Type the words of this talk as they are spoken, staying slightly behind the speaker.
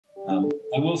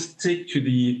I will stick to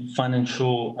the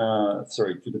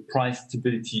to the price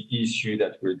stability issue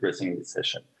that we're addressing in this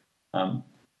session.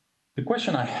 The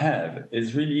question I have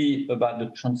is really about the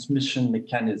transmission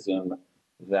mechanism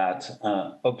that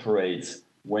operates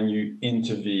when you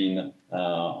intervene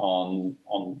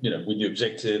with the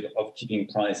objective of keeping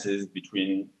prices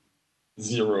between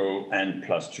 0 and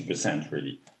plus 2%,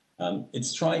 really. It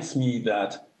strikes me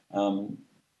that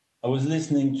I was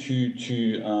listening to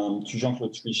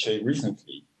Jean-Claude Trichet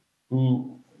recently,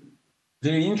 who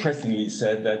very interestingly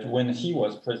said that when he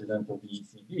was president of the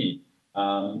ECB,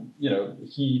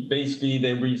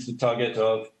 they reached the target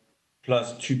of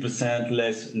plus 2%,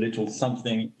 less little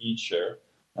something each year,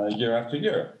 year after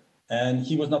year. And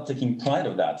he was not taking pride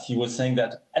of that. He was saying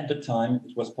that at the time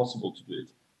it was possible to do it.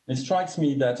 It strikes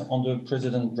me that under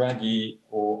President Draghi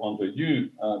or under you,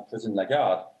 President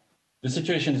Lagarde, the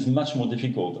situation is much more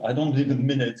difficult. I don't even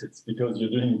mean it. It's because you're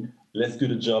doing less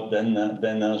good a job than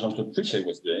Jean-Claude Trichet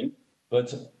was doing.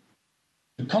 But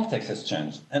the context has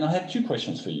changed. And I have two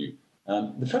questions for you.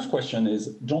 The first question is,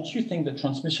 don't you think the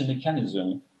transmission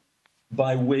mechanism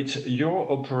by which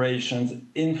your operations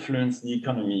influence the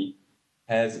economy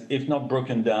has, if not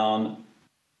broken down,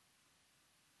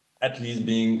 at least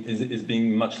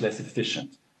being much less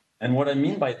efficient? And what I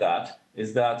mean by that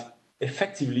is that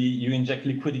effectively you inject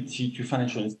liquidity to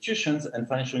financial institutions, and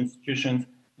financial institutions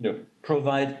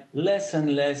provide less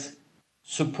and less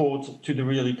support to the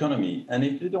real economy. And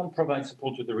if they don't provide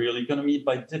support to the real economy,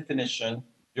 by definition,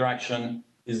 your action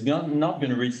is not going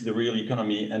to reach the real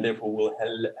economy and therefore will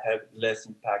have less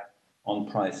impact on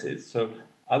prices. So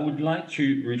I would like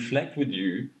to reflect with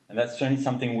you, and that's certainly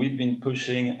something we've been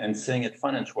pushing and saying at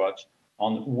Finance Watch,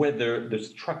 on whether the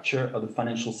structure of the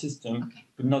financial system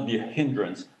could not be a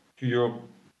hindrance to your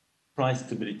price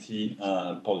stability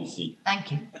policy.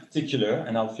 Thank you. In particular,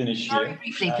 and I'll finish here, very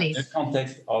briefly, please. In the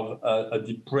context of a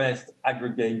depressed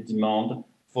aggregate demand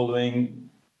following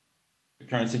the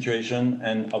current situation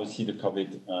and obviously the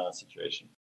COVID situation.